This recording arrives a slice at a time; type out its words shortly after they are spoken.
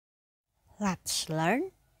Let's learn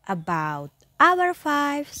about our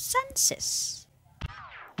five senses.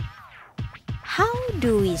 How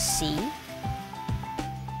do we see?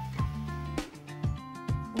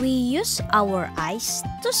 We use our eyes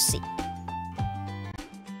to see.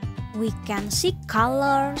 We can see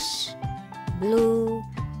colors: blue,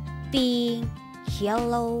 pink,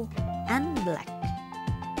 yellow, and black.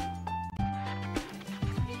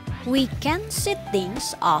 We can see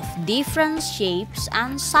things of different shapes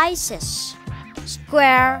and sizes: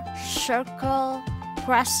 square, circle,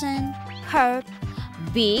 crescent, heart,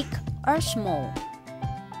 big or small.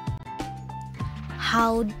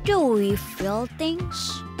 How do we feel things?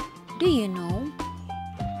 Do you know?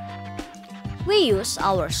 We use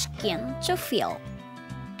our skin to feel.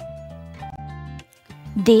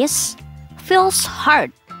 This feels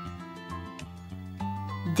hard.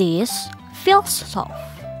 This feels soft.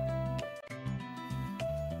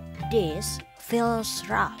 This feels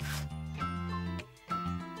rough.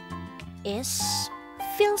 This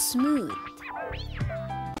feels smooth.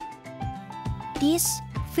 This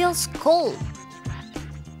feels cold.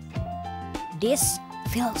 This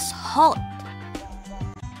feels hot.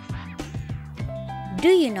 Do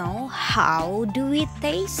you know how do we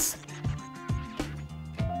taste?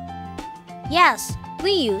 Yes,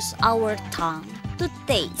 we use our tongue to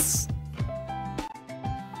taste.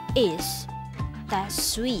 Is that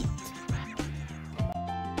sweet?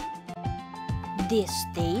 This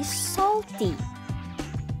tastes salty.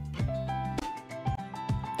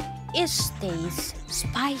 It tastes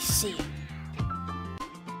spicy.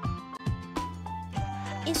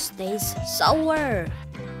 It tastes sour.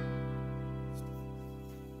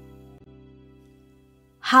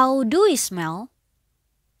 How do we smell?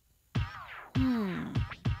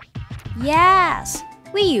 Yes,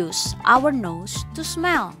 we use our nose to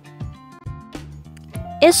smell.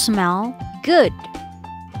 It smells good.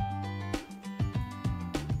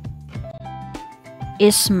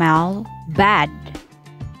 It smells bad.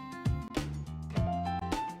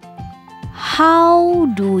 How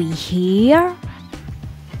do we hear?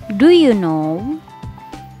 Do you know?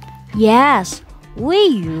 Yes, we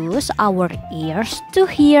use our ears to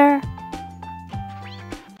hear.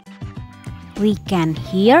 We can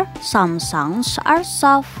hear some sounds are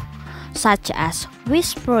soft, such as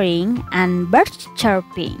whispering and birds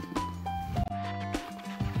chirping.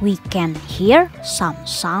 We can hear some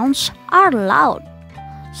sounds are loud,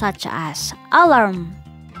 such as alarm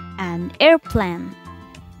and airplane.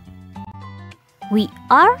 We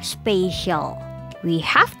are special. We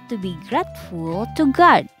have to be grateful to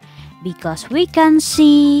God because we can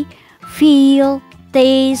see, feel,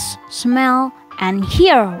 taste, smell, and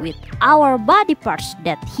hear with our body parts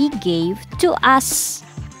that He gave to us.